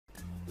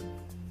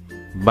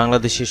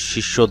বাংলাদেশের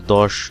শীর্ষ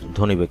 10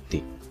 ধনী ব্যক্তি।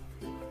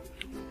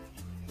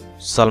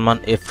 সালমান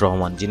এফ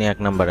রহমান, যিনি 1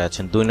 নম্বরে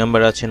আছেন। 2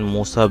 নম্বরে আছেন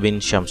মুসা বিন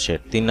শামশের।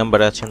 3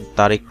 নম্বরে আছেন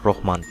তারিক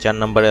রহমান। 4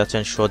 নম্বরে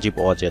আছেন সজীব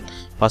ওয়াজেদ।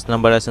 5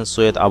 নম্বরে আছেন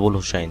সৈয়দ আবুল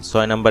হোসাইন।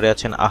 6 নম্বরে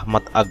আছেন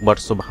আহমদ আকবর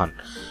সোবহান।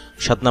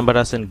 7 নম্বরে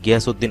আছেন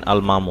গিয়াসউদ্দিন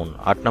আল মামুন।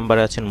 8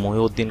 নম্বরে আছেন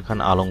মহিউদ্দিন খান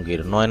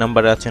আলমগীর। 9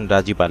 নম্বরে আছেন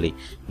রাজীব আলী।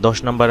 10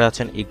 নম্বরে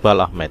আছেন ইকবাল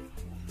আহমেদ।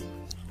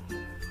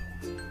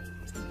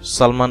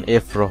 সালমান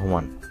এফ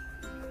রহমান।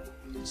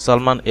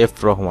 সালমান এফ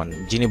রহমান,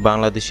 যিনি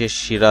বাংলাদেশের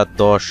সেরা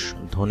 10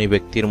 ধনী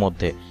ব্যক্তির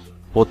মধ্যে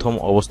প্রথম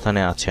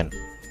অবস্থানে আছেন।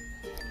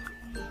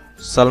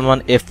 Salman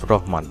F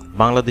Rahman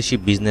Bangladeshi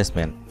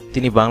businessman.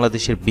 তিনি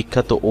বাংলাদেশের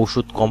বিখ্যাত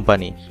ওষুধ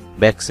কোম্পানি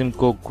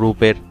বেক্সিমকো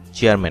গ্রুপের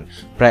চেয়ারম্যান।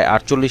 প্রায়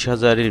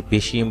 48,000-এর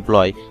বেশি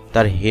এমপ্লয়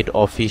তার হেড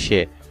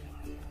অফিসে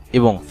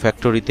এবং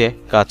ফ্যাক্টরিতে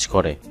কাজ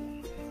করে।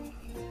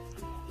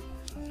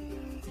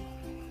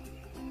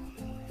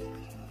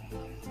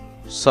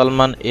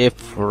 সালমান এফ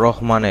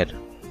রহমানের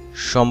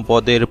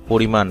সম্পদের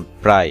পরিমাণ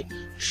প্রায়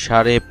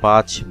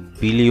 $5.5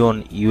 বিলিয়ন।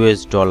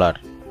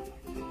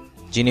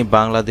 যিনি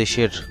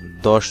বাংলাদেশের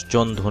 10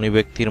 জন ধনী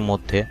ব্যক্তির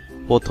মধ্যে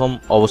প্রথম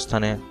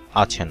অবস্থানে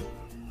আছেন।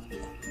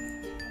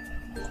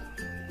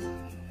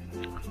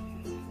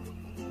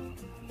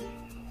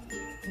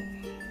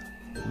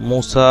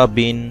 মুসা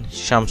বিন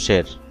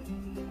শামশের,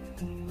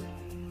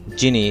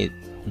 যিনি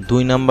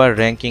 2 নম্বর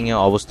র্যাঙ্কিংয়ে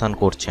অবস্থান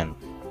করছেন।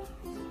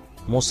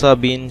 মুসা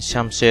বিন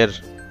শামশের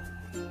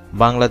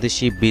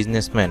বাংলাদেশি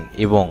বিজনেসম্যান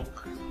এবং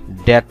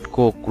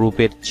ড্যাটকো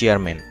গ্রুপের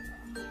চেয়ারম্যান।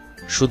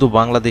 শুধু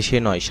বাংলাদেশে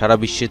নয়, সারা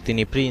বিশ্বে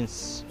তিনি প্রিন্স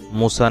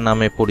মুসা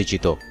নামে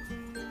পরিচিত।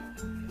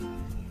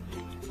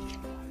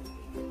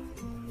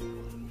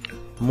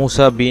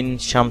 মুসা বিন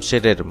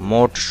শামশেরের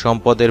মোট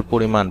সম্পদের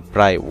পরিমাণ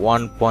প্রায়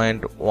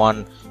 $1.1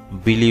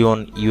 বিলিয়ন।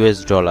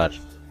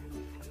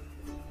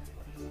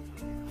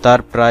 তার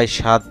প্রায়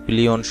 7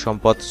 বিলিয়ন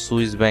সম্পদ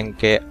সুইস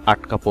ব্যাংকে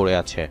আটকা পড়ে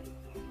আছে।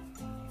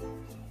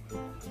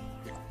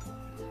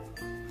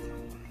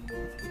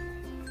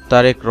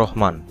 তারেক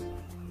রহমান,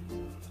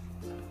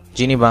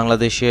 যিনি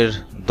বাংলাদেশের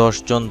 10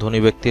 জন ধনী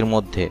ব্যক্তির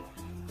মধ্যে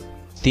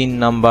 3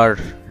 নম্বর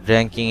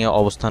র্যাঙ্কিংয়ে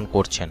অবস্থান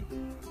করছেন।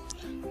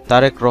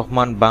 তারেক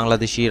রহমান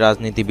বাংলাদেশি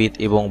রাজনীতিবিদ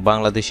এবং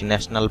বাংলাদেশি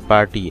ন্যাশনাল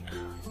পার্টির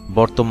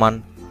বর্তমান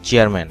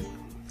চেয়ারম্যান।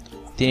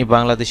 তিনি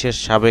বাংলাদেশের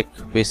সাবেক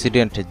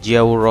প্রেসিডেন্ট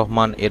জিয়াউর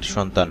রহমান এর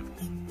সন্তান।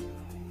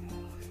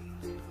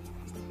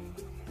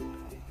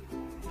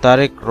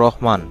 তারেক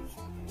রহমান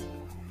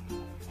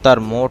তার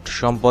মোট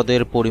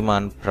সম্পদের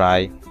পরিমাণ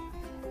প্রায়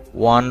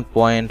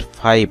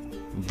 $1.5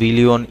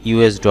 বিলিয়ন।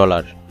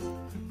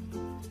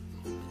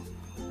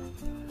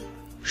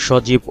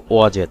 সজীব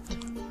ওয়াজেদ,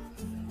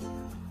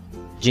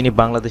 যিনি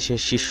বাংলাদেশের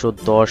শীর্ষ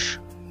 10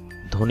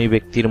 ধনী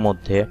ব্যক্তির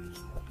মধ্যে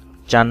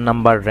 4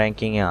 নম্বর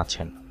র্যাঙ্কিংয়ে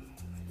আছেন।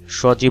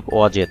 Sajeeb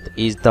Wazed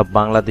is the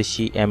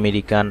Bangladeshi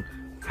American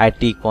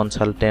IT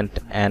consultant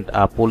and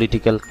a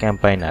political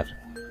campaigner.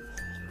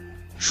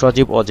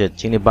 Sajeeb Wazed,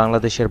 যিনি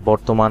বাংলাদেশের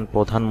বর্তমান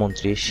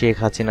প্রধানমন্ত্রী শেখ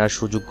হাসিনার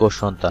সুযোগ্য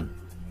সন্তান।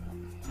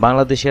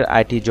 বাংলাদেশের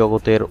IT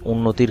জগতের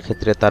উন্নতির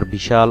ক্ষেত্রে তার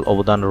বিশাল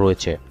অবদান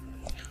রয়েছে।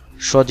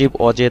 সজীব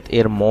ওয়াজেদ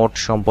এর মোট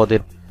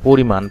সম্পদের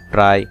পরিমাণ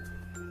প্রায়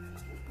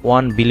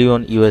 $1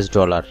 বিলিয়ন।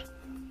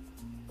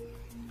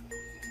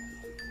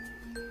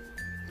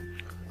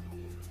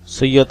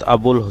 সৈয়দ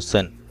আবুল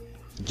হোসেন,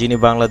 যিনি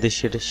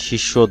বাংলাদেশের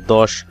শীর্ষ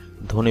 10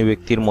 ধনী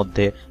ব্যক্তির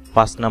মধ্যে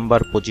 5 নম্বর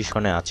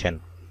পজিশনে আছেন।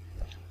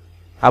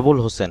 আবুল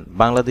হোসেন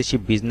বাংলাদেশি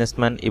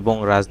বিজনেসম্যান এবং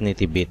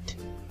রাজনীতিবিদ।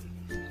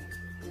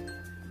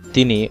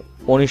 তিনি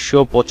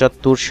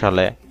 1975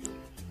 সালে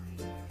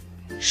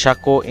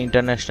সাকো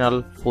ইন্টারন্যাশনাল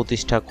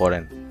প্রতিষ্ঠা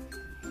করেন।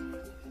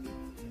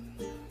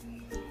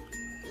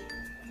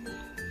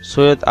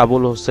 সৈয়দ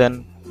আবুল হোসেন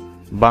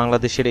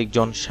বাংলাদেশের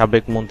একজন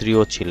সাবেক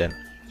মন্ত্রীও ছিলেন।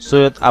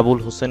 সৈয়দ আবুল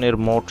হোসেনের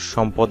মোট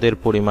সম্পদের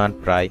পরিমাণ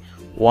প্রায়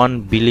 $1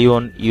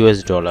 বিলিয়ন।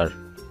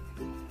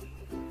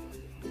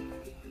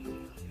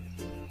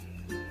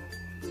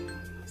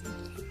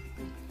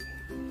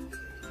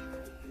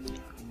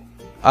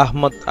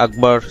 আহমদ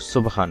আকবর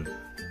সোবহান,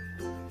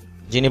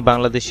 যিনি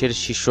বাংলাদেশের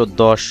শীর্ষ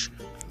 10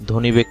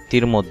 ধনী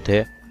ব্যক্তির মধ্যে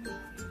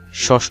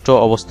 6ষ্ঠ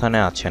অবস্থানে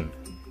আছেন।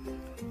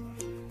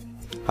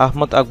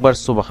 আহমদ আকবর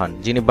সোবহান,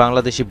 যিনি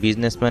বাংলাদেশি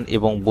বিজনেসম্যান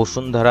এবং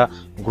বসুন্ধরা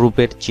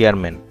গ্রুপের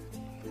chairman.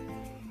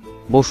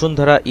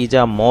 Bashundhara is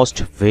a most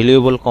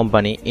valuable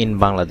company in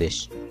Bangladesh.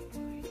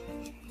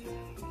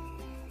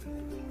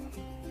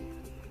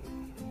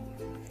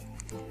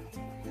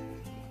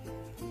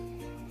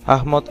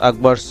 Ahmad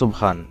আকবর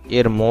সোবহান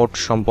এর মোট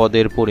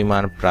সম্পদের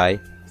পরিমাণ প্রায়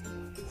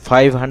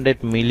 $500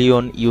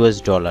 মিলিয়ন।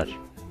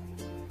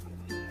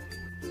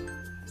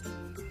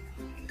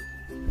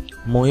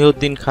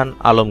 মহিউদ্দিন খান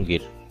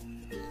আলমগীর,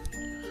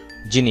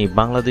 যিনি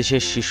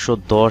বাংলাদেশের শীর্ষ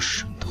 10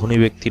 ধনী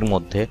ব্যক্তির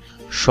মধ্যে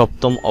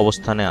 7ম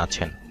অবস্থানে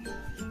আছেন।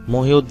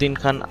 মহিউদ্দিন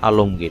খান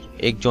আলমগীর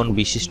একজন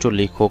বিশিষ্ট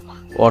লেখক,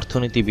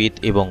 অর্থনীতিবিদ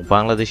এবং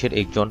বাংলাদেশের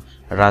একজন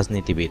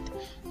রাজনীতিবিদ।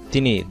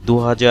 তিনি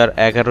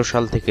 2011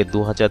 সাল থেকে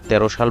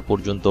 2013 সাল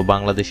পর্যন্ত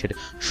বাংলাদেশের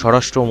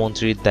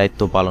স্বরাষ্ট্রমন্ত্রীর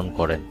দায়িত্ব পালন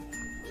করেন।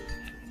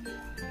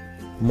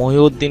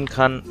 মহিউদ্দিন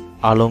খান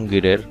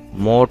আলমগীরের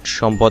মোট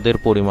সম্পদের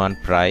পরিমাণ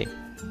প্রায়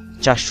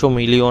 400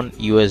 million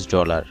US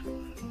dollar.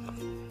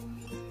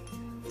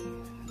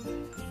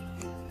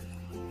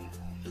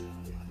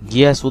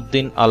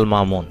 Giasuddin Al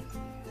Mamun,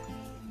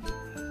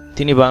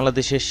 তিনি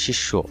বাংলাদেশের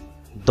শীর্ষ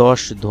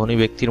 10 ধনী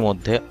ব্যক্তির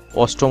মধ্যে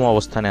 8ম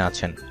অবস্থানে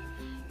আছেন।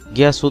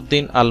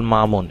 গিয়াসউদ্দিন আল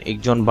মামুন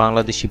একজন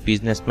বাংলাদেশি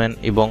বিজনেসম্যান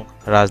এবং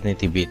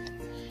রাজনীতিবিদ।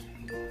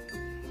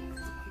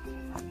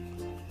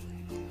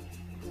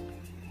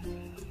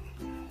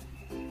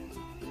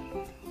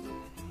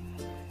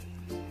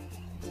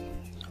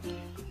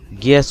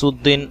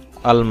 গিয়াসউদ্দিন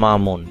আল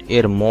মামুন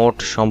এর মোট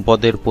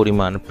সম্পদের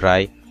পরিমাণ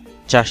প্রায়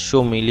 400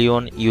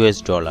 million US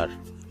dollar.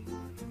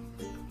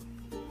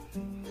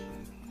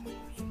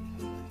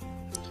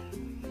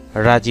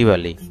 Rajib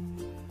Ali,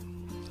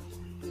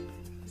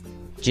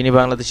 যিনি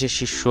বাংলাদেশের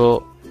শীর্ষ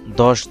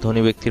 10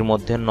 ধনী ব্যক্তির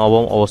মধ্যে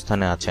 9ম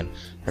অবস্থানে আছেন।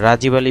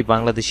 রাজীব আলী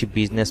বাংলাদেশি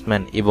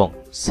বিজনেসম্যান এবং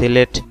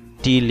সিলেট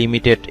টি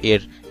লিমিটেড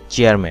এর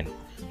চেয়ারম্যান।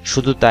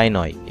 শুধু তাই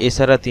নয়,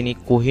 এছাড়া তিনি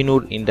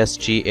কোহিনুর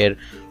ইন্ডাস্ট্রি এর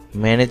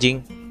ম্যানেজিং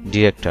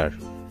ডিরেক্টর।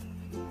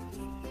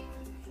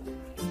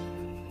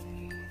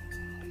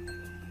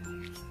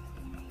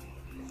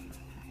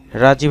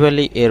 রাজীব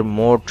আলী এর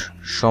মোট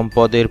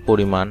সম্পদের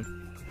পরিমাণ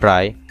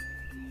প্রায়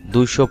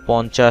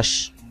 250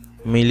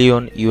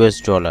 million US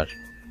dollar.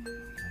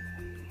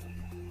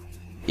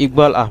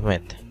 Iqbal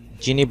Ahmed,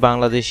 যিনি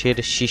বাংলাদেশের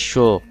শীর্ষ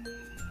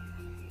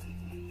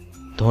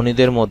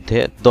ধনীদের মধ্যে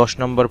 10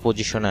 নম্বর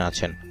পজিশনে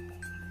আছেন।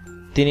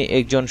 তিনি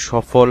একজন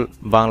সফল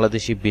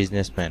বাংলাদেশি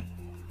বিজনেসম্যান।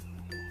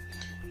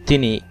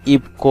 তিনি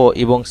ইফকো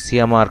এবং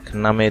সিয়ামার্ক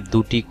নামে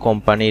 2টি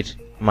কোম্পানির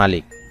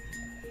মালিক।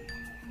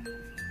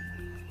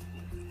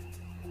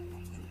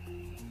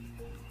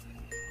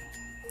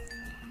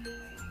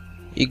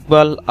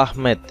 ইকবাল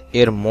আহমেদ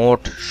এর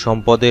মোট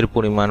সম্পদের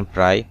পরিমাণ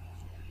প্রায়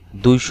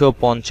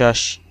 250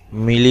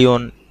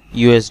 মিলিয়ন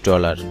ইউএস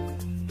ডলার।